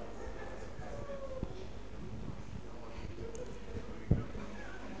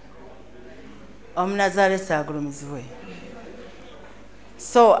 Omunazaalesi agulumizibwe.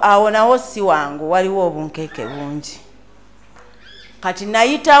 So awo nawo si wangu waliwo obunkeeke bungi. Kati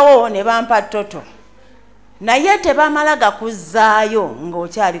nayitawo ne bampa toto. Naye tebamala gakuzzaayo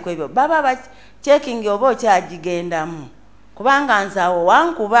ng'okyaliko ebyo. Baba bacekingi oba okyagigendamu. Kubanga nze awo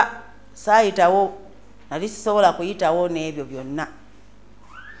wankuba saayitawo, nali sisobola kuyitawo n'ebyo byonna.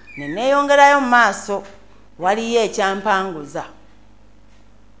 Ne neeyongerayo mu maaso waliyo ekyampanguza.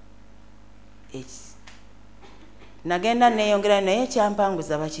 Nagenda neeyongerayo naye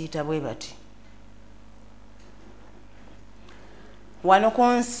ekyampanguza bakiyita bwe bati. Wano ku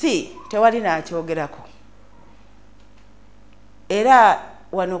nsi tewali naakyogerako. Era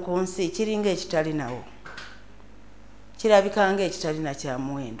wano ku nsi kiringa ekitali nawo. Kirabika ng'ekitali na kya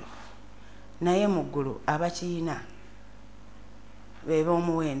muwendo. Naye mu ggulu abakiyina be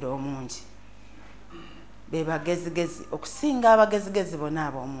b'omuwendo omungi. Be bagezigezi okusinga abagezigezi bonna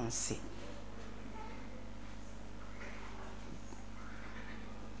ab'omu nsi.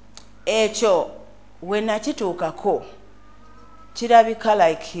 Ekyo we nakituukako kirabika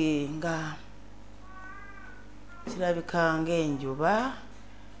like kirabika ng'enjuba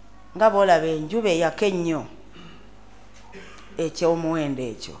nga bw'olaba enjuba eyaka ennyo eky'omuwendo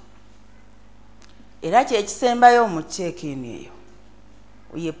ekyo. Era kyekisembayo mu check-in eyo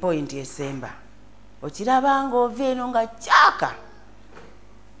ye point esemba. Okiraba ng'ova eno nga kyaka.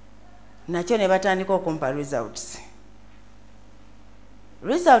 Nakyo ne batandika okumpa results.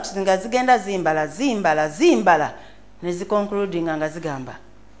 Results nga zigenda zimbala ne ziconcluding nga zigamba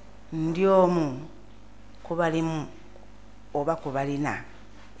ndi omu kubalimu oba kubalina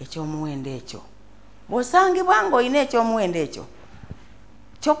ekyomuwendo ekyo bw'osangibwa ng'olina ekyomuwendo ekyo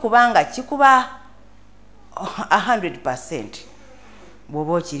kyo kubanga kikuba 100%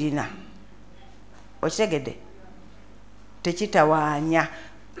 bw'oba okirina okitegedde tekitawaanya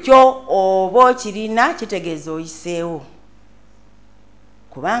kyo oba okirina kitegeeza oyiseewo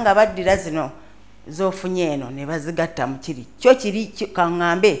kubanga baddira zino z'ofunye eno ne bazigatta mu kiri kyo kiri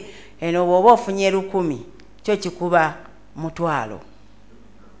kaŋŋambe eno bw'oba ofunye 1,000 kyo kikuba 1,000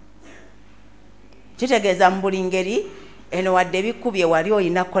 kitegeeza mu buli ngeri eno wadde bikubye wali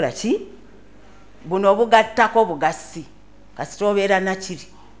olina kukola ki buno obugattako bugassi kasita obeera nakiri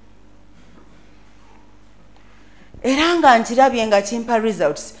era nga nkirabye nga kimpa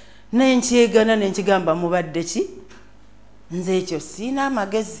results nenkyegana nenkigamba mubadde ki nze ekyo siina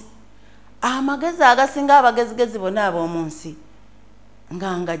amagezi agasinga abagezigezi bonna ab'omu nsi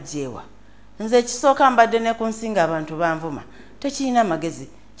nga ngajjeewa nze ekisooka mbadde ne ku nsi nga abantu banvuma tekirina magezi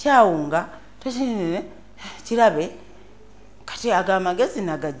kyawunga tekirine kirabe kati aga amagezi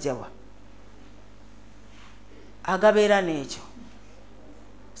nagajjawa agabeera n'ekyo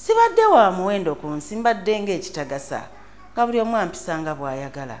sibadde wa muwendo ku nsi mbadde ng'ekitagasa nga buli omu ampisanga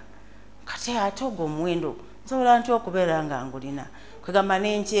bw'ayagala kati ate ogwo omuwendo nsobola ntya okubeera nga ngulina kwegamba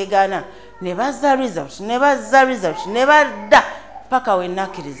nenkyegana ne bazza result ne badda paka we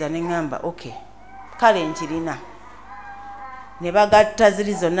nakkiriza ne ŋŋamba okay kale nkirina ne bagatta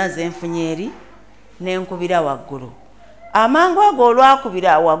ziri zonna zenfunye eri nenkubira waggulu amangu ago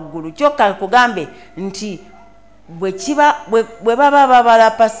olwakubira waggulu kyokka kugambe nti bwe baba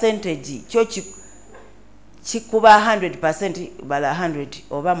babala percentage kyo kikuba 100% bala 100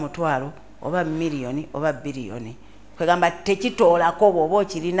 oba 1,000 oba miliyoni oba biliyoni kwegamba tekitoolako bw'oba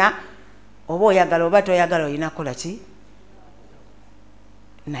okirina oba oyagala oba toyagala olina kukola ki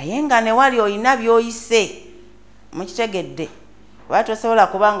naye nga ne wali olina by'oyise mukitegedde oba tosobola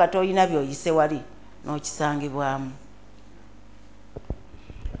kubanga toyina by'oyise wali n'okisangibwamu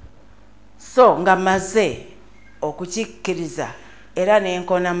so nga maze okukikkiriza era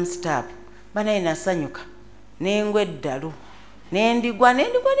nenkona mu staapu banaye nasanyuka nengwa eddalu nendigwa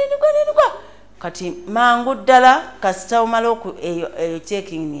kati mangu ddala kasita omala eyo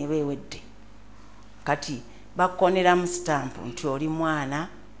checking neba ewedde kati bakonera mu stampu nti oli mwana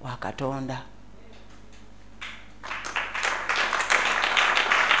wa Katonda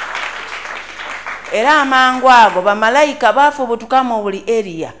era amangu ago bamalayika baafubutuka mu buli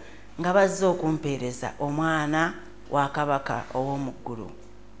area nga bazze okumpeereza omwana wa kabaka ow'omu ggulu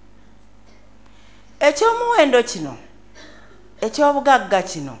ekyomuwendo kino ekyobugagga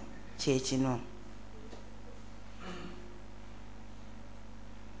kino kye kino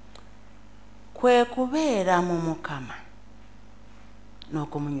kwe kubeera mu Mukama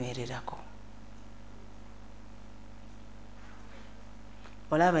n'okumunywererako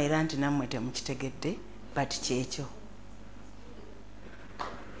olaba era nti nammwe temukitegedde bati kyekyo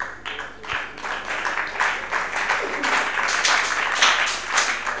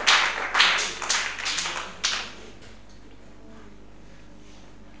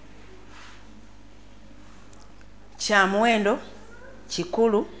kya muwendo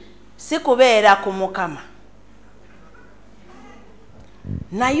kikulu si kubeera ku Mukama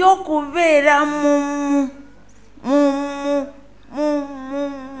naye okubeera mu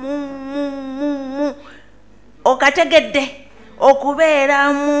okategedde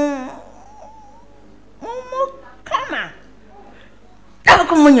okubeera mu Mukama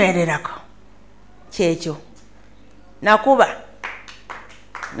n'okumunywererako kyekyo nakuba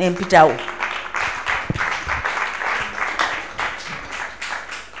nempitawo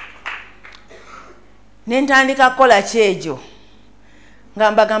nentandika kukola kyekyo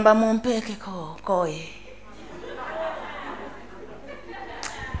nga mbagamba mumpeekeko koye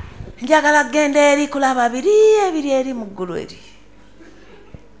njagala kgenda eri kulaba ebiri eri mu ggulu eri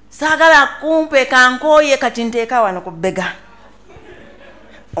saagala kumpeeka nkoye kati nteeka wano ku bbega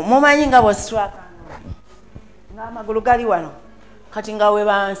mumanyi nga bwesitwaka ng'amagulu gali wano kati nga we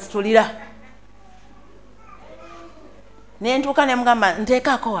bansitulira nentuuka ne mugamba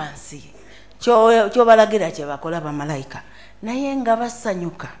nteekako wansi kyobalagira kye bakola bamalayika naye nga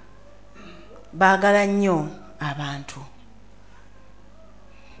basanyuka baagala nnyo abantu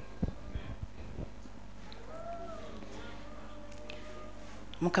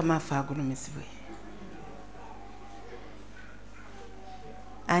Mukama affe agulumizibwe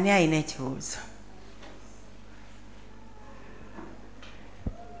ani alina ekibuuzo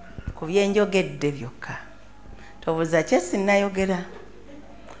ku byenjogedde byokka tobuuza kye sinnayogera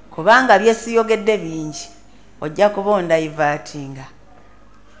kubanga byesiyogedde bingi ojja kuba ondayivaatinga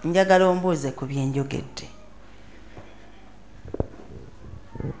njagala ombuuze ku byenjogedde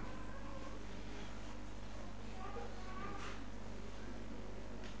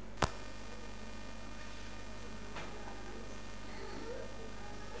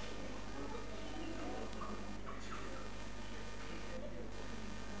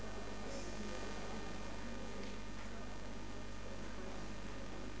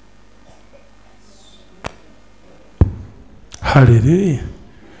Haleluya.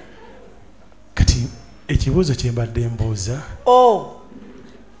 Kati ekibuuzo kye mbadde mbuuza.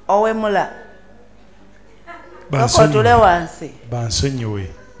 Owemula. Tule wansi.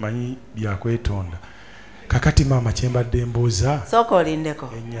 Bansonyiwe manyi byakwetonda. Kakati maama kye mbadde mbuuza. Sooka olindeko.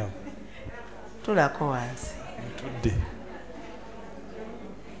 Ennyama. Tulako wansi. Ntudde.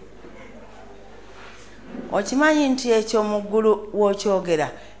 Okimanyi nti ekyo mu ggulu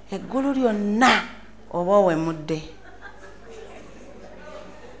w'okyogera eggulu lyonna oba owemudde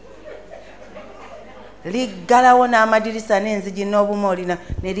liggalawo n'amadirisa n'enzigi n'obumu olina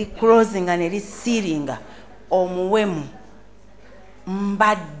ne liclosinga ne lisiiringa omuwemu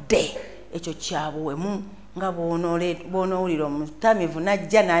mbadde ekyo kyabuwemu nga bw'onoowulira omutamivu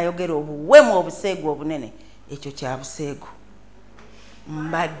n'ajja n'ayogera obuwemu obuseegu obunene ekyo kya buseegu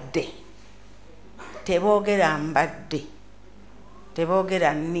mbadde teboogera mbadde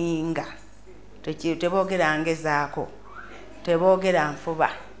teboogera nninga teboogera ngezaako teboogera nfuba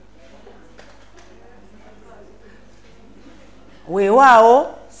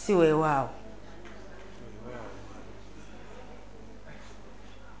weewaawo si weewaawo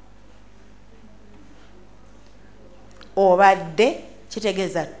obadde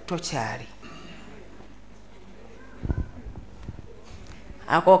kitegeeza tokyali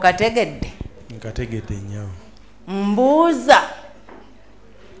ako kategedde nkategedde nnyo mbuuza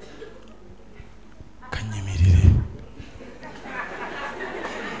kanyimirire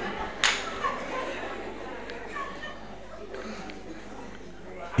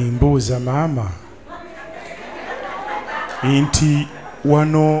mbuuza maama nti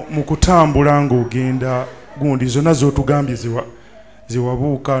wano mu kutambula ng'ogenda gundi zonna z'otugambye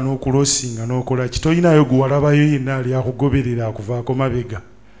zewabuuka n'okulosinga n'okola kitoyinayo gwe walabayo yenna ali akugoberera akuvaako mabega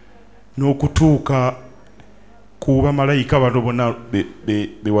n'okutuuka ku bamalayika bano bonna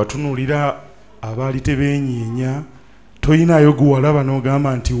be watunulira abaali tebeenyeenya toyinayo gwe walaba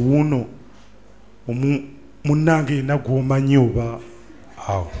n'ogamba nti wuuno munnange yenna gw'omanyi oba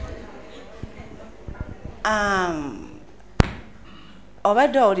awo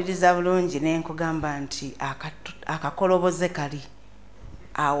obadde owuliriza bulungi ne nkugamba nti akakoloboze kali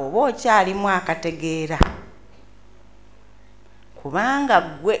awo oba okyalimu akategeera kubanga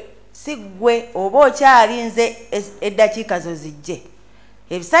gwe si gwe oba okyali nze eddakiika zo zijje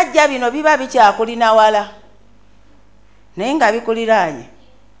ebisajja bino biba bikyakulina wala naye nga bikuliraanye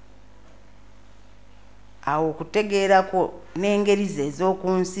awo okutegeerako n'engeri ze ez'oku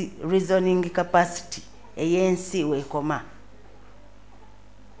nsi reasoning capacity ey'ensi weekoma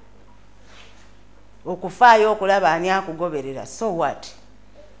okufaayo okulaba ani akugoberera so what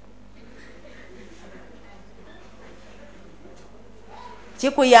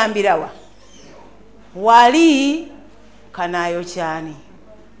kikuyambirawa wali kanaayo kyani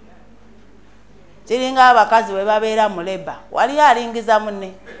kiringa abakazi we babeera mu leba wali alingiza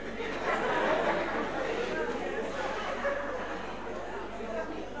munne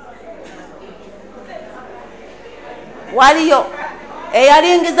waliyo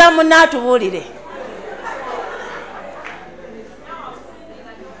eyalingiza munne atubuulire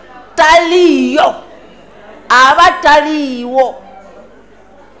taliyo aba taliiwo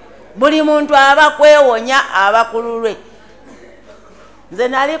buli muntu aba kwewonya abakululwe nze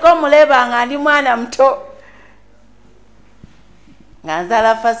naliko muleba nga ndi mwana muto nga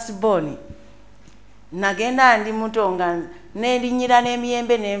nzala firstborn nagenda ndi muto nga nelinyira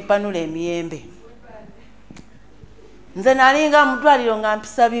n'emiyembe nempanula emiyembe nze nalinga mudwaliro nga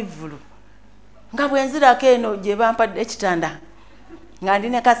mpisa bivulu nga bwenzirako eno gye bampadde ekitanda nga ndi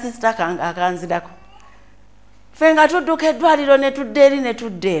ne kasisita kange akanzirako ffe nga tudduka eddwaliro ne tudde eri ne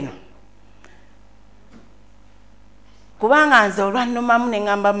tudde eno kubanga nze olwannumamu ne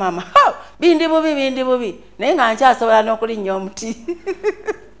ngamba maama bindi bubi naye nga nkyasobola n'okulinnya omuti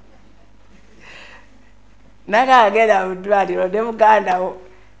nakagenda mu ddwaliro ne mugandawo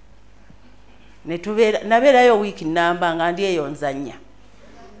nabeerayo wiiki namba nga ndi eyo nzannya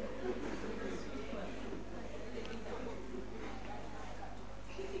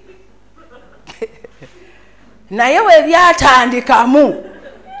naye we byatandikamu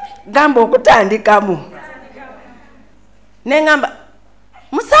gamba okutandikamu nengamba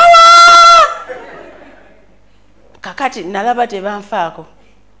musawa kakati nalaba tebanfaako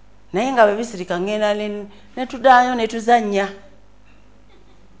naye nga bebisirika ngenda netudaayo netuzannya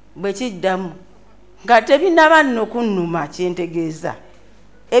bwe kiddamu nga tebinaba nno kunnuma kyentegeeza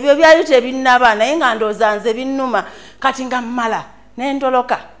ebyo byali tebinnaba naye nga ndooza nze binnuma kati nga mmala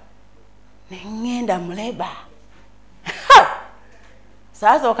nentoloka nengenda muleba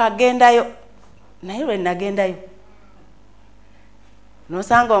saasooka gendayo naye lwe nagendayo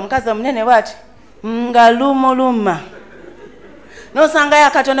nosanga omukazi omunene bwati nga lumuluma n'osangayo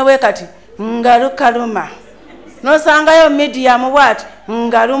akatono bwe kati nga lukaluma, n'osangayo medium bwati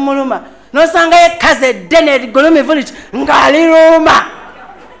nga lumuluma, n'osangayo ekkazi eddene erigulumivu liti nga liruma,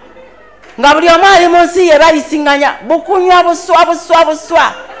 nga buli omu ali mu nsi ye bayisinganya bukunywa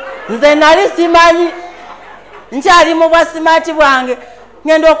buswa. Nze nali simanyi, nkyali mu bwasimaati bwange,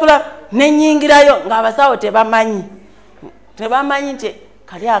 ngenda okulaba nenyingirayo ng'abasawo tebamanyi nti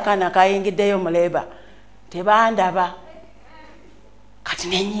kali akaana kayingiddeyo mu leeba, tebandaba. Kati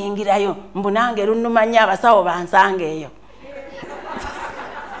nenyingirayo mbu nange lunnuma nnyo abasawo bansanga eyo.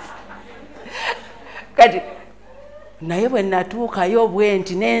 Kati naye bwe natuukayo bwe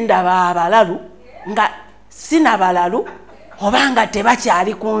nti nendaba abalalu nga sina balalu oba nga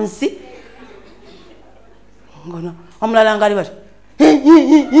tebakyali ku nsi, ngono omulala ngali bati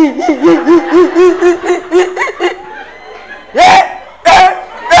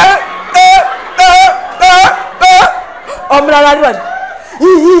omulala ali bati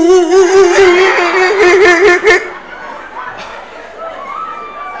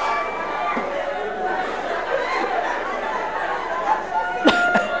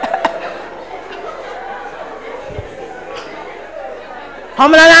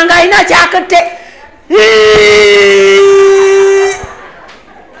omulala nga alina kyakutte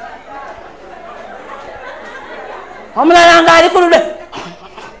omulala nga ali ku lule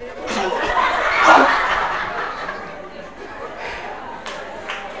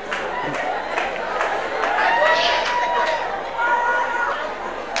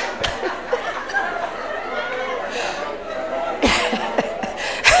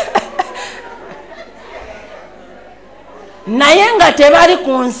naye nga tebali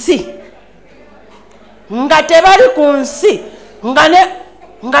ku nsi,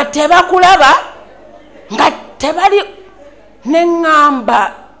 nga tebakulaba, nga tebali neŋŋamba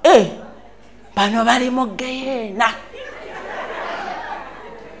bano bali mu geyeena,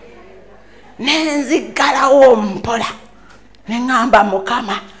 nenzigalawo mpola neŋŋamba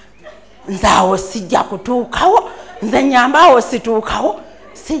Mukama nze awo sijja kutuukawo, nze nyamba awo situukawo,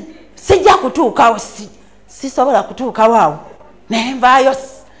 sijja kutuukawo, sisobola kutuukawo awo. Naye nvaayo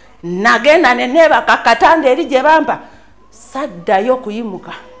nagenda neneebaka katanda eri gye bampa, saddayo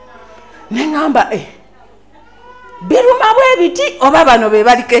kuyimuka neŋŋamba biruma bwe biti oba bano be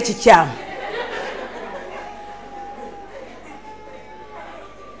baliko ekikyamu.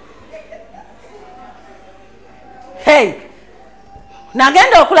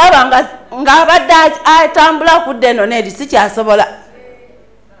 Nagenda okulaba ng'abadde atambula okudda eno n'eri sikyasobola,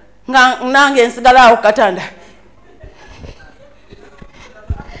 nga nange nsigala awo katanda.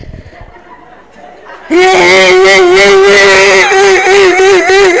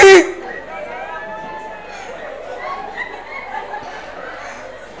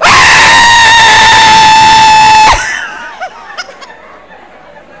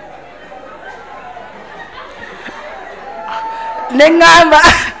 Neŋŋamba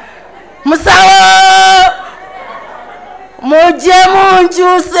musawo mujje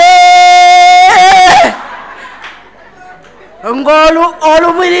munkyuse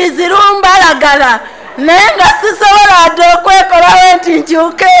ng'olubirizi lumbalagala, naye nga sisobola ate okwekolawo nti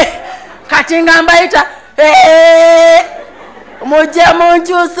nkyuke. Kati nga mbayita mujje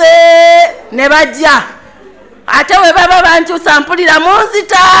munkyuse ne bajja, ate we baba bankyusa mpulira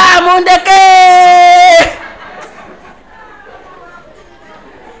munzita mundeke.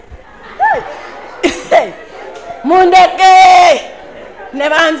 Mundeke ne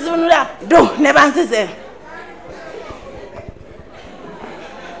banzunula ne banzize.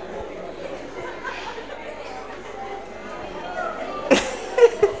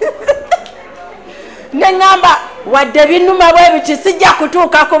 Neŋŋamba wadde binnuma bwe biti sijja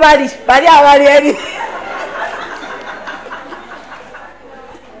kutuuka ku bali abali eri.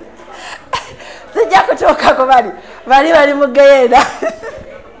 Sijja kutuuka ku bali mu geyeena.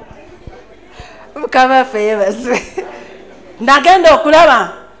 Mukama ffe yeebazibwe. Nagenda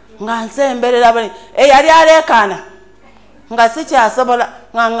okulaba nga nsemberera bali eyali aleekaana nga sikyasobola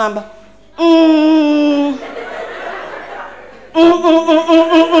nga ŋŋamba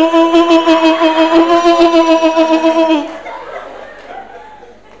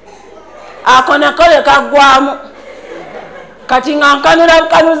ako nakole kaggwamu, kati nga nkanula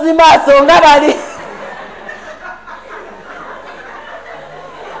bukanuzi maaso nga bali.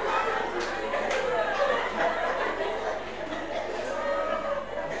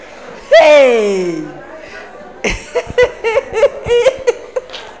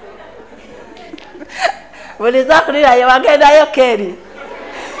 Buli zakulirayo wagendayo keri.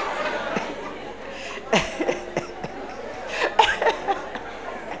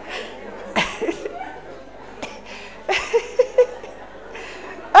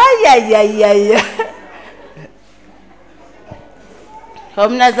 ayayayaya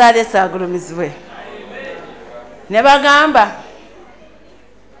omunazaalesi agulumizibwe. Ne bagamba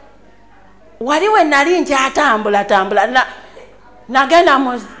wali we nali nkyatambula nagenda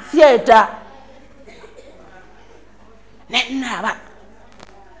mu theatre nenaba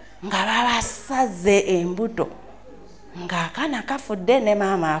nga babasaze embuto ng'akaana kafudde ne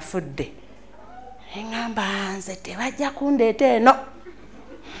maama afudde. Engamba nze tebajja kundeeta eno,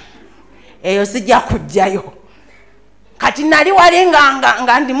 eyo sijja kujjayo. Kati nali wali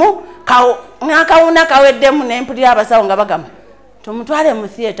nga ndimu n'akawuna kaweddemu ne mpulira abasawo nga bagamba tumutwale mu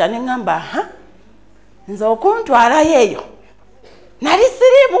theatre. Ne ngamba nze okuntwalayo eyo nali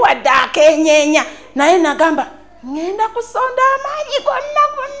siriimu wadde akenyeenya, naye nagamba ngenda kusonda amaanyi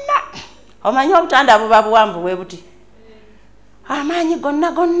gonna. Omanyi obutanda buba buwanvu bwe buti, amaanyi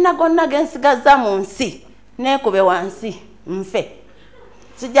gonna gensigaza mu nsi neekube wansi nfe,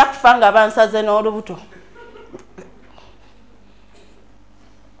 sijja kufa nga bansaze n'olubuto.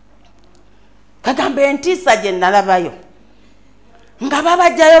 Kagamba entiisa gye nalabayo nga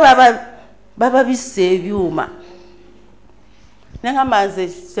babajjayo bababisse ebyuma. Nengamba nze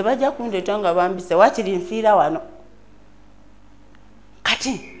sebajja kundeeta nga bambise, wakiri nfiira wano.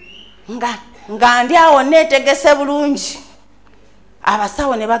 Kati nga ndi awo neetegese bulungi,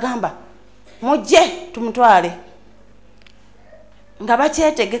 abasawo ne bagamba mujje tumutwale. Nga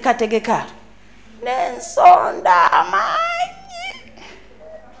bakyetegekategeka n'ensonda amaanyi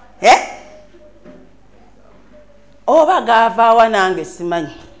oba gaavaawa nange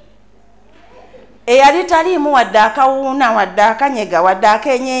simanyi. Eyali taliimu wadde akawuuna wadde akanyega wadde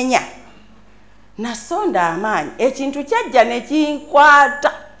akenyeenya, nasonda amaanyi. Ekintu kyajja ne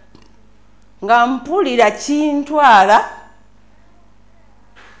kinkwata nga mpulira kintwala,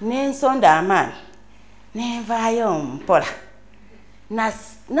 n'ensonda amaanyi nenvaayo mpola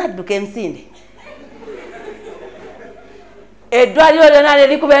nadduka emisinde. Eddwaliro lyonna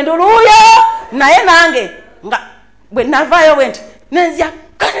lirikuba enduluuyo, naye nange nga bwe navaayo bwe nti nenzya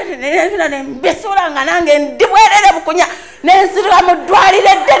nembesula nga nange ndi bwerere bukunya, nensirika mu ddwaliro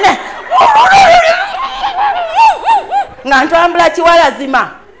eddene nga ntwambula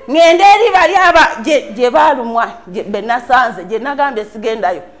kiwalazima ngende eri bali aba gye baalumwa be nasanze gye nagambye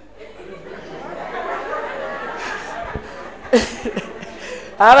sigendayo.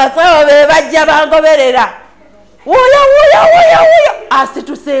 Abasawo be bajja bangoberera, wuyo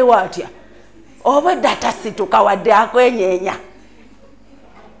asituseewo atya, obwedda tasituka wadde akwenyeenya.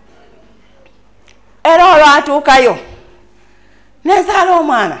 Era olwatuukayo nenzaala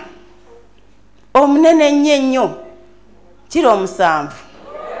omwana omunene nnyo kiro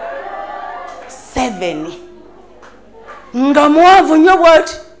 7 nga muwanvu nnyo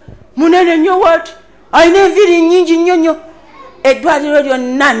bwati, munene nnyo bwati, alina enviiri nnyingi nnyo. Eddwaliro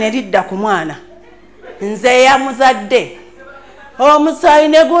lyonna ne lidda ku mwana. Nze yamuzadde omusaayi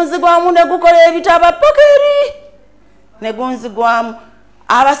ne gunzigwamu ne gukola ebitaba pokeri ne gunzigwamu.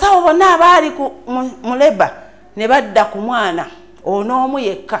 Abasawo bonna abaali mu leba ne badda ku mwana onoomu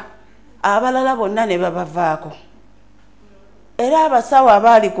yekka, abalala bonna ne babavaako. Era abasawo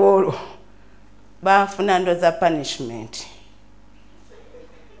abaali ku olwo baafuna ndoza punishment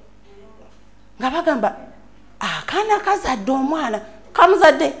nga bagamba akaana kazadde omwana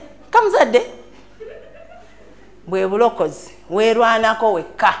kamuzadde bwe bulokozi weerwanako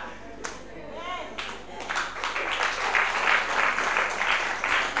wekka.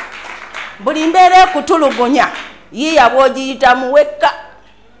 Buli mbeera ekutulugunya yiya bw'ogiyitamu wekka.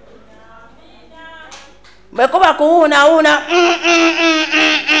 Bwe kuba kuwuunawuuna